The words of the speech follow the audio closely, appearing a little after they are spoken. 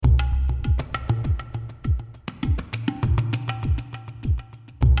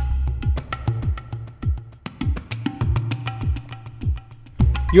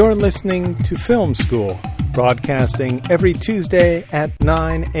You're listening to Film School, broadcasting every Tuesday at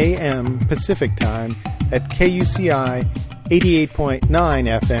 9 a.m. Pacific Time at KUCI 88.9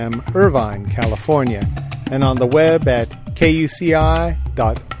 FM, Irvine, California, and on the web at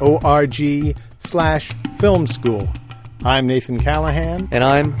kuci.org/film school. I'm Nathan Callahan. And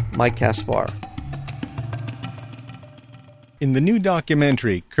I'm Mike Caspar. In the new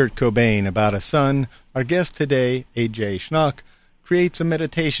documentary, Kurt Cobain, about a son, our guest today, A.J. Schnock, creates a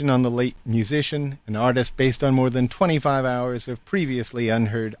meditation on the late musician and artist based on more than 25 hours of previously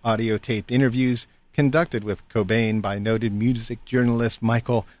unheard audio-taped interviews conducted with Cobain by noted music journalist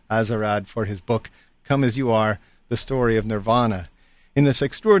Michael Azerrad for his book, Come As You Are, The Story of Nirvana. In this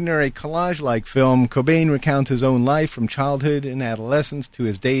extraordinary collage-like film, Cobain recounts his own life from childhood and adolescence to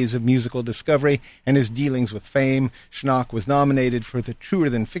his days of musical discovery and his dealings with fame. Schnock was nominated for the Truer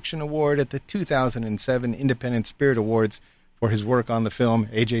Than Fiction Award at the 2007 Independent Spirit Awards for his work on the film.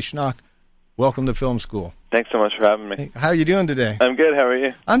 A.J. Schnock, welcome to Film School. Thanks so much for having me. Hey, how are you doing today? I'm good. How are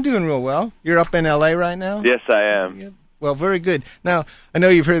you? I'm doing real well. You're up in L.A. right now? Yes, I am. Yeah. Well, very good. Now, I know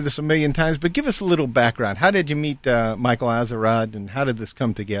you've heard this a million times, but give us a little background. How did you meet Michael Azerrad, and how did this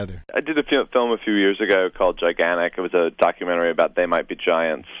come together? I did a film a few years ago called Gigantic. It was a documentary about They Might Be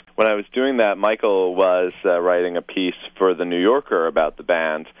Giants. When I was doing that, Michael was writing a piece for The New Yorker about the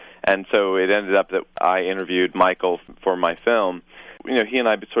band, and so it ended up that I interviewed Michael for my film. You know, he and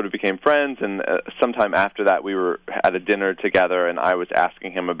I sort of became friends, and sometime after that we were at a dinner together, and I was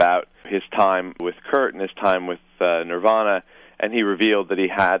asking him about his time with Kurt and his time with Nirvana, and he revealed that he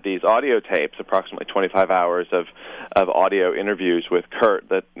had these audio tapes, approximately 25 hours of audio interviews with Kurt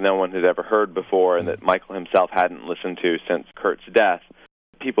that no one had ever heard before and that Michael himself hadn't listened to since Kurt's death.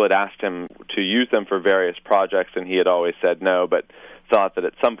 People had asked him to use them for various projects, and he had always said no, but thought that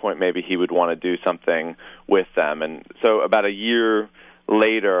at some point maybe he would want to do something with them. And so about a year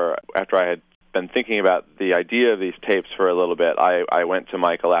later, after I had been thinking about the idea of these tapes for a little bit, I went to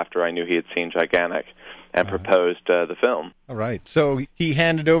Michael after I knew he had seen Gigantic and proposed the film. All right. So he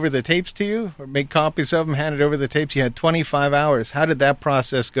handed over the tapes to you, or made copies of them, handed over the tapes. You had 25 hours. How did that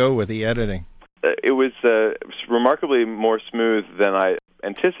process go with the editing? It was remarkably more smooth than I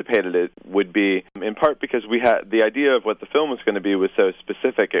anticipated it would be, in part because we had the idea of what the film was going to be was so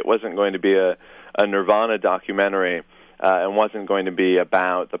specific. It wasn't going to be a Nirvana documentary and wasn't going to be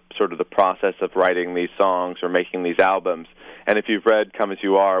about the sort of the process of writing these songs or making these albums. And if you've read Come As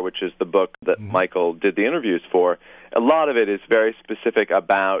You Are, which is the book that Michael did the interviews for, a lot of it is very specific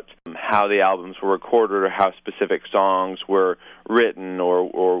about how the albums were recorded or how specific songs were written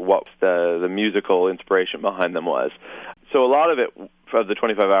or what the musical inspiration behind them was. So a lot of it, of the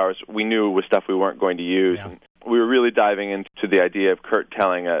 25 hours, we knew was stuff we weren't going to use. Yeah. And we were really diving into the idea of Kurt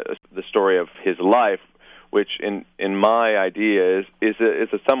telling the story of his life, which in my idea is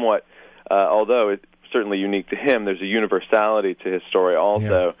a somewhat, although it's certainly unique to him, there's a universality to his story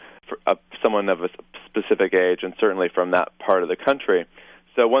also, for someone of a specific age and certainly from that part of the country.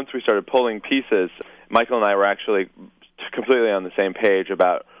 So once we started pulling pieces, Michael and I were actually completely on the same page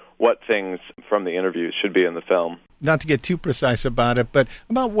about what things from the interviews should be in the film. Not to get too precise about it, but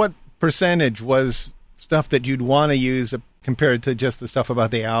about what percentage was stuff that you'd want to use compared to just the stuff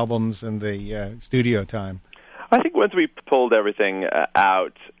about the albums and the studio time? I think once we pulled everything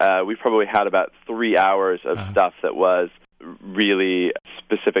out, we probably had about 3 hours of stuff that was really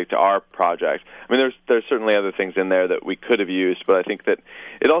specific to our project. I mean, there's certainly other things in there that we could have used, but I think that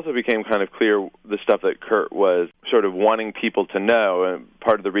it also became kind of clear the stuff that Kurt was sort of wanting people to know. And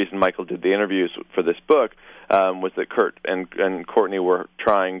part of the reason Michael did the interviews for this book was that Kurt and Courtney were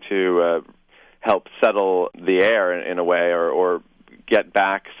trying to help settle the air in a way, or get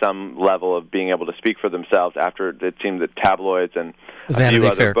back some level of being able to speak for themselves after it seemed that tabloids and a few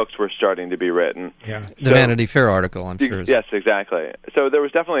other books were starting to be written. Yeah, the Vanity Fair article, I'm sure. Yes, exactly. So there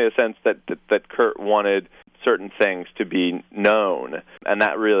was definitely a sense that Kurt wanted certain things to be known, and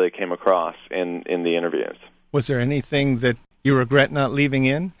that really came across in the interviews. Was there anything that you regret not leaving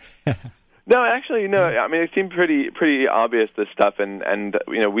in? No, actually, no. I mean, it seemed pretty obvious, this stuff, and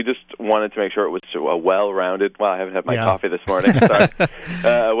you know, we just wanted to make sure it was a well-rounded. Well, I haven't had my coffee this morning. Sorry,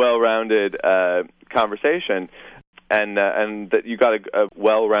 a well-rounded conversation, and that you got a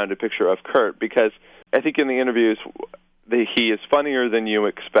well-rounded picture of Kurt, because I think in the interviews he is funnier than you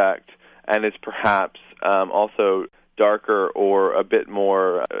expect, and is perhaps also darker or a bit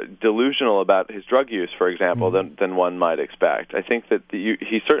more delusional about his drug use, for example, than one might expect. I think that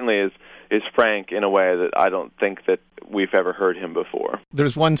he certainly is frank in a way that I don't think that we've ever heard him before.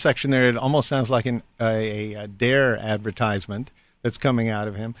 There's one section there that almost sounds like a Dare advertisement that's coming out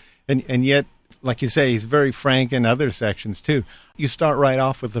of him, and yet like you say, he's very frank in other sections, too. You start right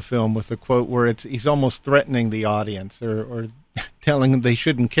off with the film with a quote where he's almost threatening the audience or telling them they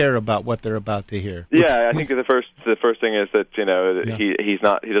shouldn't care about what they're about to hear. Yeah, I think the first thing is that,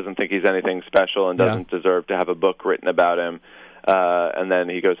 he doesn't think he's anything special and doesn't deserve to have a book written about him. And then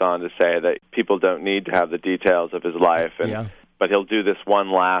he goes on to say that people don't need to have the details of his life, but he'll do this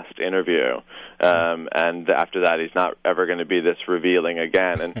one last interview, and after that he's not ever going to be this revealing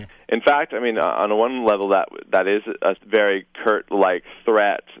again. And in fact, I mean, on one level that is a very Kurt-like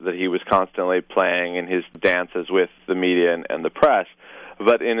threat that he was constantly playing in his dances with the media and the press.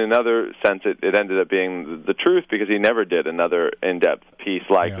 But in another sense, it ended up being the truth, because he never did another in-depth piece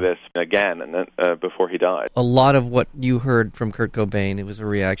like this again, and then, before he died. A lot of what you heard from Kurt Cobain, it was a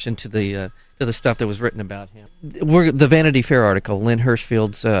reaction to the stuff that was written about him. The Vanity Fair article, Lynn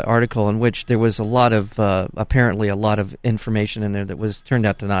Hirschfield's article, in which there was apparently a lot of information in there that turned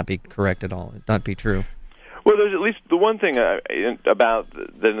out to not be correct at all, not be true. Well, there's at least the one thing about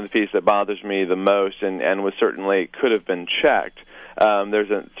the piece that bothers me the most, and was certainly could have been checked. There's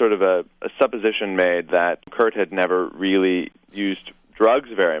a sort of a supposition made that Kurt had never really used drugs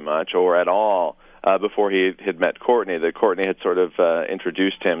very much or at all before he had met Courtney, that Courtney had sort of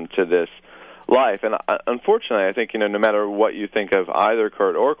introduced him to this life. And unfortunately, I think, no matter what you think of either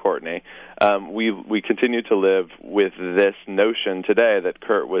Kurt or Courtney, we continue to live with this notion today that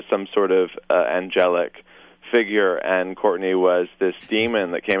Kurt was some sort of angelic figure, and Courtney was this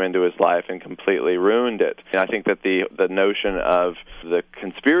demon that came into his life and completely ruined it. And I think that the notion of the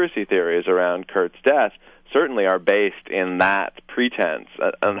conspiracy theories around Kurt's death certainly are based in that pretense.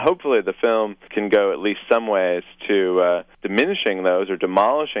 And hopefully the film can go at least some ways to diminishing those or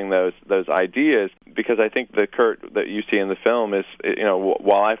demolishing those ideas, because I think the Kurt that you see in the film is,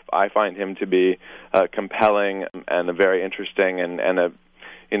 while I find him to be compelling and a very interesting and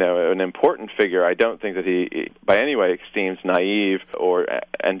an important figure, I don't think that he by any way seems naive or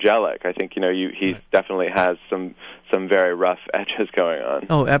angelic. I think he definitely has some very rough edges going on.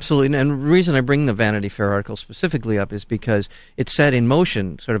 Oh, absolutely. And the reason I bring the Vanity Fair article specifically up is because it set in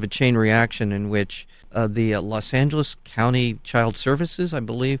motion sort of a chain reaction in which the Los Angeles County Child Services, I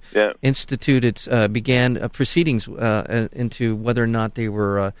believe, began proceedings into whether or not they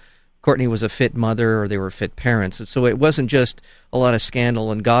were Courtney was a fit mother or they were fit parents. So it wasn't just a lot of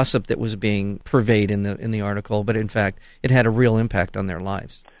scandal and gossip that was being purveyed in the article, but in fact it had a real impact on their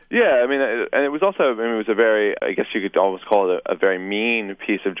lives. Yeah, I mean, and it was also, it was a very, I guess you could almost call it a very mean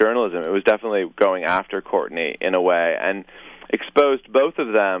piece of journalism. It was definitely going after Courtney in a way, and exposed both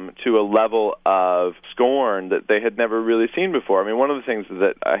of them to a level of scorn that they had never really seen before. I mean, one of the things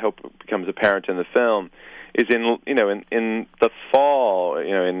that I hope becomes apparent in the film is in the fall,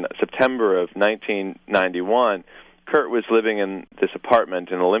 in September of 1991, Kurt was living in this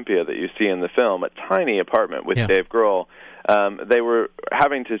apartment in Olympia that you see in the film, a tiny apartment with Dave Grohl. They were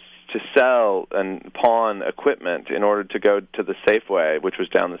having to sell and pawn equipment in order to go to the Safeway, which was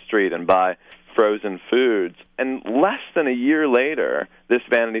down the street, and buy frozen foods. And less than a year later, this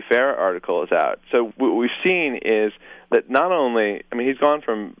Vanity Fair article is out. So what we've seen is that not only, he's gone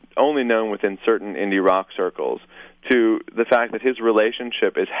from only known within certain indie rock circles to the fact that his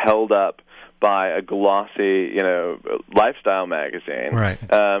relationship is held up by a glossy, lifestyle magazine. Right.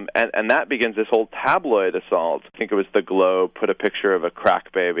 And that begins this whole tabloid assault. I think it was the Globe put a picture of a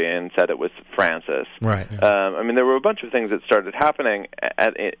crack baby and said it was Francis. Right. There were a bunch of things that started happening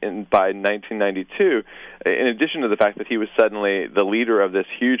by 1992, in addition to the fact that he was suddenly the leader of this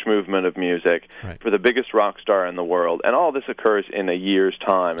huge movement of music for the biggest rock star in the world. And all this occurs in a year's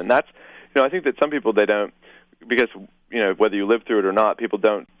time. And that's, I think that some people, they don't, because whether you live through it or not, people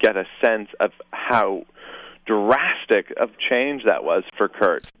don't get a sense of how drastic of change that was for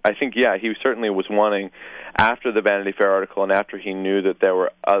Kurt. I think, he certainly was wanting, after the Vanity Fair article and after he knew that there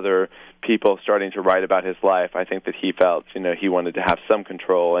were other people starting to write about his life, I think that he felt, he wanted to have some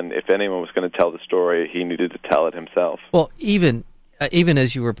control, and if anyone was going to tell the story, he needed to tell it himself. Well, even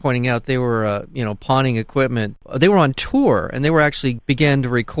as you were pointing out, they were, pawning equipment. They were on tour, and they were actually began to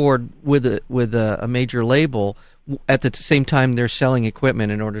record with a major label. At the same time, they're selling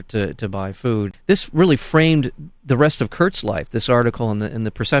equipment in order to buy food. This really framed the rest of Kurt's life, this article and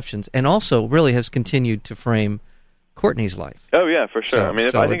the perceptions, and also really has continued to frame Courtney's life. Oh, yeah, for sure.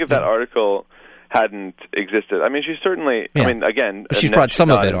 If that article hadn't existed, she certainly, again... She brought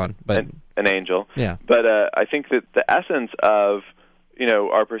some of it on. But an angel. Yeah. But I think that the essence of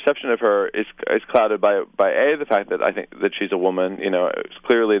our perception of her is clouded by the fact that I think that she's a woman.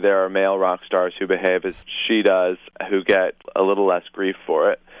 Clearly there are male rock stars who behave as she does, who get a little less grief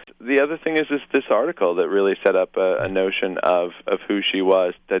for it. the other thing is this article that really set up a notion of who she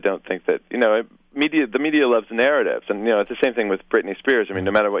was. I don't think that, the media loves narratives, and it's the same thing with Britney Spears. I mean,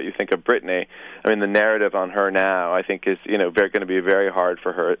 no matter what you think of Britney, I mean, the narrative on her now, I think, is going to be very hard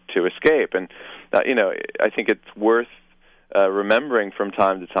for her to escape. And I think it's worth remembering from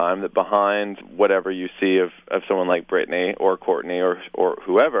time to time that behind whatever you see of someone like Britney or Courtney or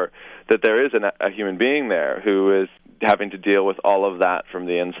whoever, that there is a human being there who is having to deal with all of that from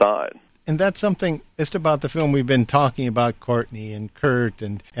the inside. And that's something just about the film. We've been talking about Courtney and Kurt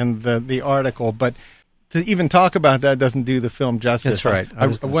and the article, but to even talk about that doesn't do the film justice. That's right.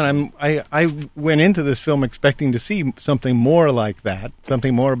 I went into this film expecting to see something more like that,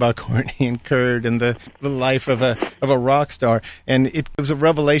 something more about Courtney and Kurt and the life of a rock star, and it was a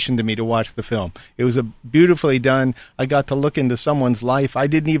revelation to me to watch the film. It was beautifully done. I got to look into someone's life. I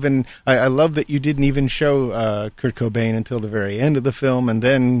love that you didn't even show Kurt Cobain until the very end of the film, and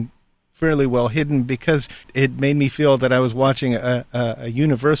then fairly well hidden, because it made me feel that I was watching a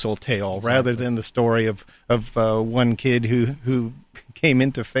universal tale. Exactly. Rather than the story of one kid who came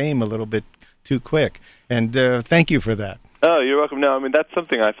into fame a little bit too quick. And thank you for that. Oh, you're welcome. No, I mean, that's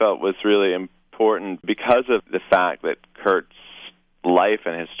something I felt was really important because of the fact that Kurt's life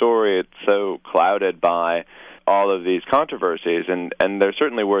and his story, it's so clouded by all of these controversies, and they're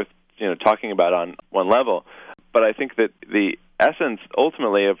certainly worth talking about on one level. But I think that the essence,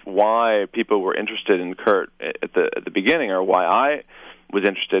 ultimately, of why people were interested in Kurt at the beginning, or why I was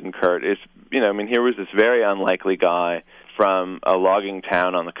interested in Kurt, is, here was this very unlikely guy from a logging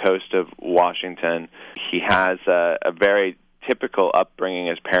town on the coast of Washington. He has a very typical upbringing.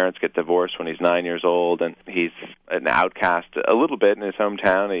 His parents get divorced when he's 9 years old, and he's an outcast a little bit in his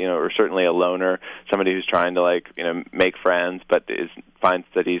hometown, or certainly a loner, somebody who's trying to make friends, but finds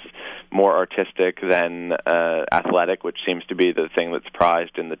that he's more artistic than athletic, which seems to be the thing that's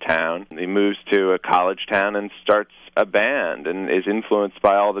prized in the town. He moves to a college town and starts a band and is influenced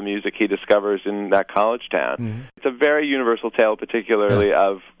by all the music he discovers in that college town. Mm-hmm. It's a very universal tale, particularly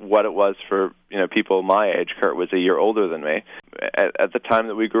of what it was for people my age. Kurt was a year older than me at the time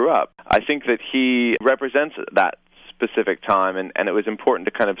that we grew up. I think that he represents that specific time, and it was important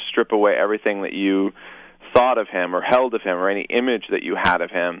to kind of strip away everything that you thought of him or held of him or any image that you had of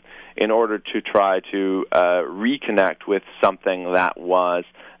him in order to try to reconnect with something that was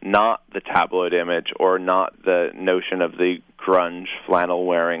not the tabloid image or not the notion of the grunge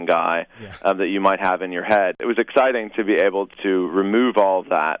flannel-wearing guy that you might have in your head. It was exciting to be able to remove all of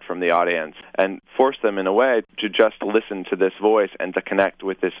that from the audience and force them, in a way, to just listen to this voice and to connect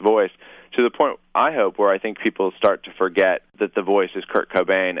with this voice to the point, I hope, where I think people start to forget that the voice is Kurt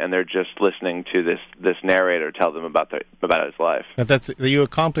Cobain and they're just listening to this narrator tell them about his life. You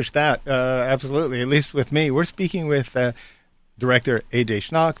accomplished that, absolutely, at least with me. We're speaking with director A.J.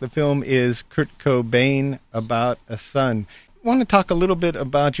 Schnock. The film is Kurt Cobain, About a Son. I want to talk a little bit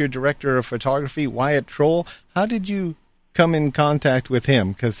about your director of photography, Wyatt Troll. How did you come in contact with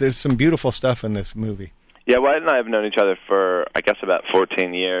him? Because there's some beautiful stuff in this movie. Yeah, Wyatt and I have known each other for, I guess, about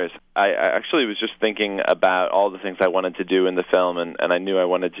 14 years. I actually was just thinking about all the things I wanted to do in the film, and I knew I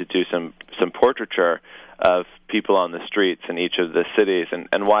wanted to do some portraiture of people on the streets in each of the cities,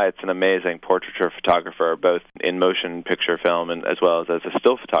 and Wyatt's an amazing portraiture photographer, both in motion picture film and as well as a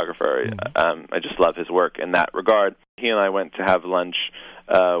still photographer. Mm-hmm. I just love his work in that regard. He and I went to have lunch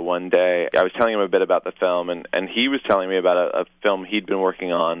one day. I was telling him a bit about the film, and he was telling me about a film he'd been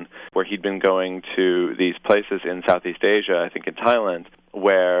working on where he'd been going to these places in Southeast Asia, I think in Thailand,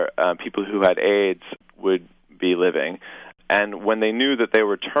 where people who had AIDS would be living. And when they knew that they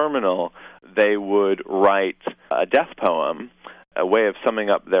were terminal, they would write a death poem, a way of summing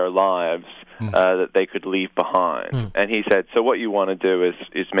up their lives that they could leave behind. And he said, so what you want to do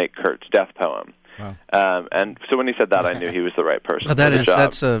is make Kurt's death poem. Wow. And so when he said that, I knew he was the right person for the job.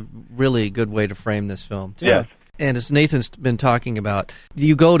 That's a really good way to frame this film, too. Yes. And as Nathan's been talking about,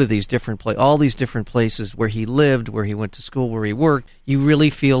 you go to these all these different places where he lived, where he went to school, where he worked. You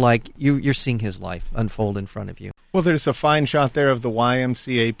really feel like you're seeing his life unfold in front of you. Well, there's a fine shot there of the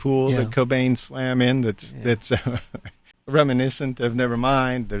YMCA pool that Cobain swam in that's reminiscent of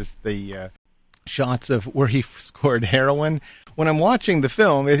Nevermind. There's the shots of where he scored heroin. When I'm watching the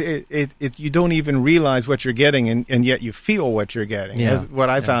film, you don't even realize what you're getting, and yet you feel what you're getting. Yeah. That's what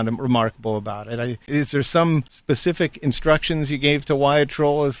I found remarkable about it. Is there some specific instructions you gave to Wyatt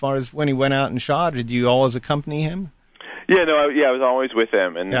Troll as far as when he went out and shot? Did you always accompany him? Yeah, I was always with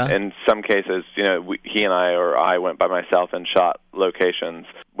him, and in some cases, he and I went by myself and shot locations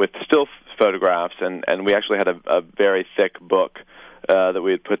with still photographs, and we actually had a very thick book that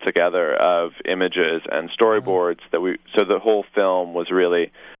we had put together of images and storyboards so the whole film was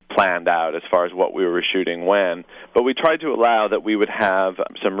really planned out as far as what we were shooting when. But we tried to allow that we would have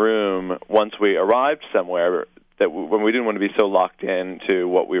some room once we arrived somewhere, that when we didn't want to be so locked into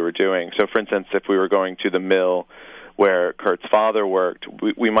what we were doing. So, for instance, if we were going to the mill where Kurt's father worked,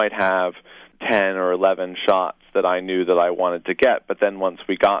 we might have 10 or 11 shots that I knew that I wanted to get. But then once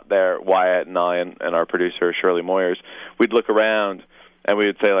we got there, Wyatt and I and our producer, Shirley Moyers, we'd look around and we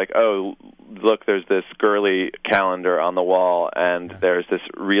would say, like, oh, look, there's this girly calendar on the wall, and there's this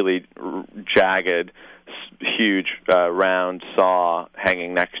really jagged, huge round saw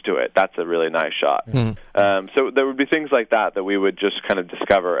hanging next to it. That's a really nice shot. So there would be things like that that we would just kind of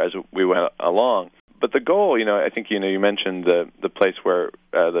discover as we went along. But the goal, I think, you mentioned the place where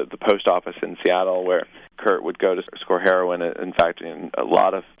the post office in Seattle where Kurt would go to score heroin. In fact, a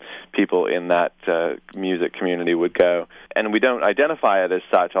lot of people in that music community would go. And we don't identify it as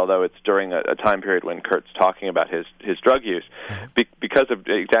such, although it's during a time period when Kurt's talking about his drug use. Because of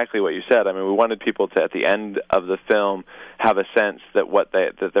exactly what you said, I mean, we wanted people to, at the end of the film, have a sense that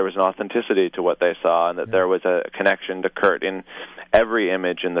that there was an authenticity to what they saw and that there was a connection to Kurt in every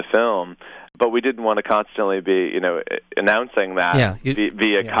image in the film. But we didn't want to constantly be, announcing that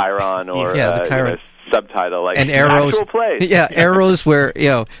via Chiron or the Chiron subtitle, like and arrows, actual place. Arrows where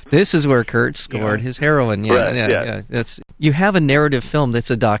this is where Kurt scored his heroin. That's you have a narrative film that's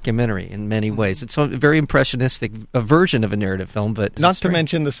a documentary in many ways. It's a very impressionistic version of a narrative film, but not to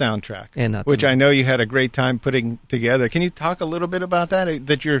mention the soundtrack, which I know you had a great time putting together. Can you talk a little bit about that?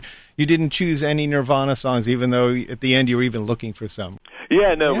 That you didn't choose any Nirvana songs, even though at the end you were even looking for some. We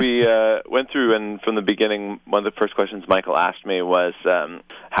went through, and from the beginning, one of the first questions Michael asked me was,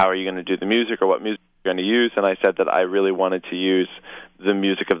 how are you going to do the music, or what music are you going to use? And I said that I really wanted to use the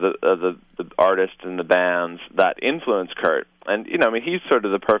music of the artists and the bands that influenced Kurt. And, he's sort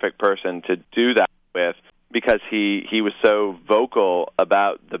of the perfect person to do that with, because he was so vocal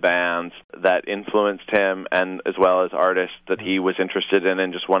about the bands that influenced him, and as well as artists that he was interested in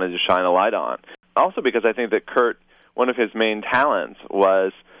and just wanted to shine a light on. Also because I think that Kurt, one of his main talents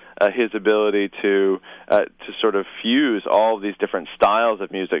was his ability to sort of fuse all of these different styles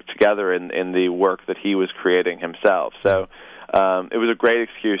of music together in the work that he was creating himself. So it was a great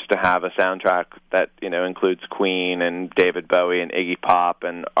excuse to have a soundtrack that includes Queen and David Bowie and Iggy Pop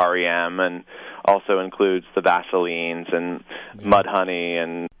and R.E.M. and also includes the Vaselines and Mudhoney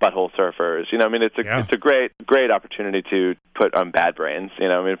and Butthole Surfers. It's a great opportunity to put on Bad Brains.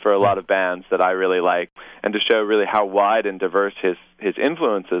 For a lot of bands that I really like, and to show really how wide and diverse his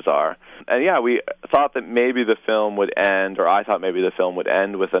influences are. And we thought that maybe the film would end, or I thought maybe the film would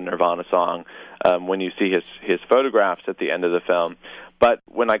end with a Nirvana song when you see his photographs at the end of the film. But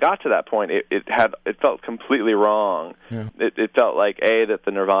when I got to that point, it felt completely wrong. It felt like, that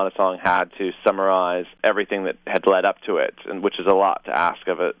the Nirvana song had to summarize everything that had led up to it, and which is a lot to ask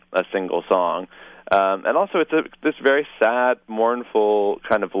of a single song. And also, it's this very sad, mournful,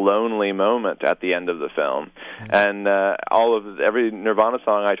 kind of lonely moment at the end of the film. And every Nirvana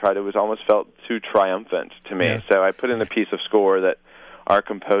song I tried, it was almost felt too triumphant to me. So I put in a piece of score that our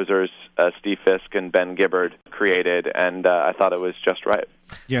composers, Steve Fisk and Ben Gibbard, created, and I thought it was just right.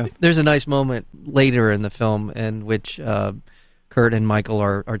 There's a nice moment later in the film in which Kurt and Michael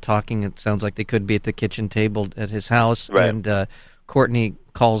are talking. It sounds like they could be at the kitchen table at his house, and Courtney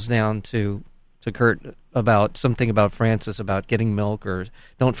calls down to Kurt about something about Francis, about getting milk, or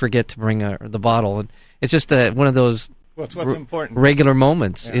don't forget to bring the bottle. And it's just one of those what's important regular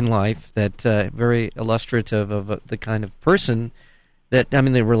moments in life that very illustrative of the kind of person that,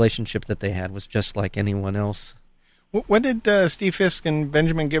 the relationship that they had was just like anyone else. What did Steve Fisk and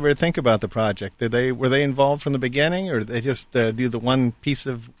Benjamin Gibbard think about the project? Were they involved from the beginning, or did they just do the one piece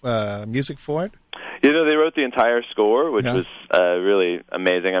of music for it? They wrote the entire score, which was really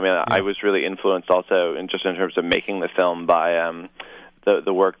amazing. I was really influenced also in terms of making the film by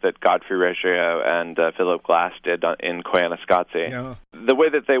the work that Godfrey Reggio and Philip Glass did in Koyaanisqatsi. The way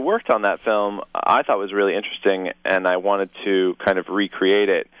that they worked on that film, I thought was really interesting, and I wanted to kind of recreate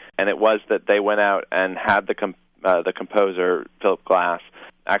it. And it was that they went out and had the composer, Philip Glass,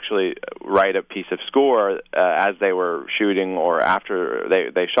 actually write a piece of score as they were shooting or after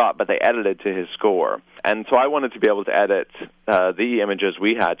they shot, but they edited to his score. And so I wanted to be able to edit the images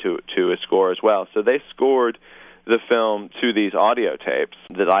we had to a score as well. So they scored the film to these audio tapes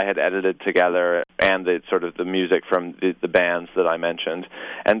that I had edited together, and the music from the bands that I mentioned.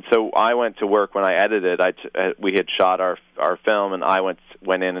 And so I went to work when I edited. We had shot our film, and I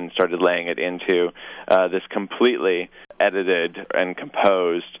went in and started laying it into this completely edited and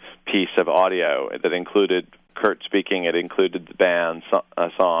composed piece of audio that included Kurt speaking, it included the band's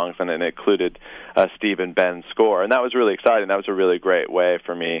songs, and it included Steve and Ben's score. And that was really exciting. That was a really great way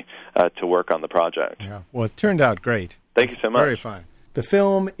for me to work on the project. Yeah. Well, it turned out great. Thank you so much. Very fine. The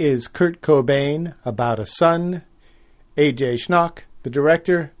film is Kurt Cobain, About a Son. A.J. Schnock, the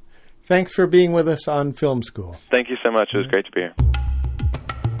director. Thanks for being with us on Film School. Thank you so much. It was great to be here.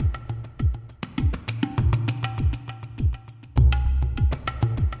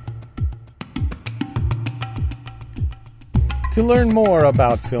 To learn more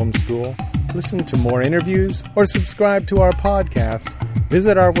about Film School, listen to more interviews, or subscribe to our podcast,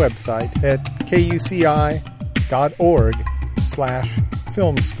 visit our website at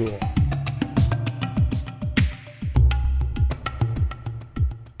kuci.org/filmschool.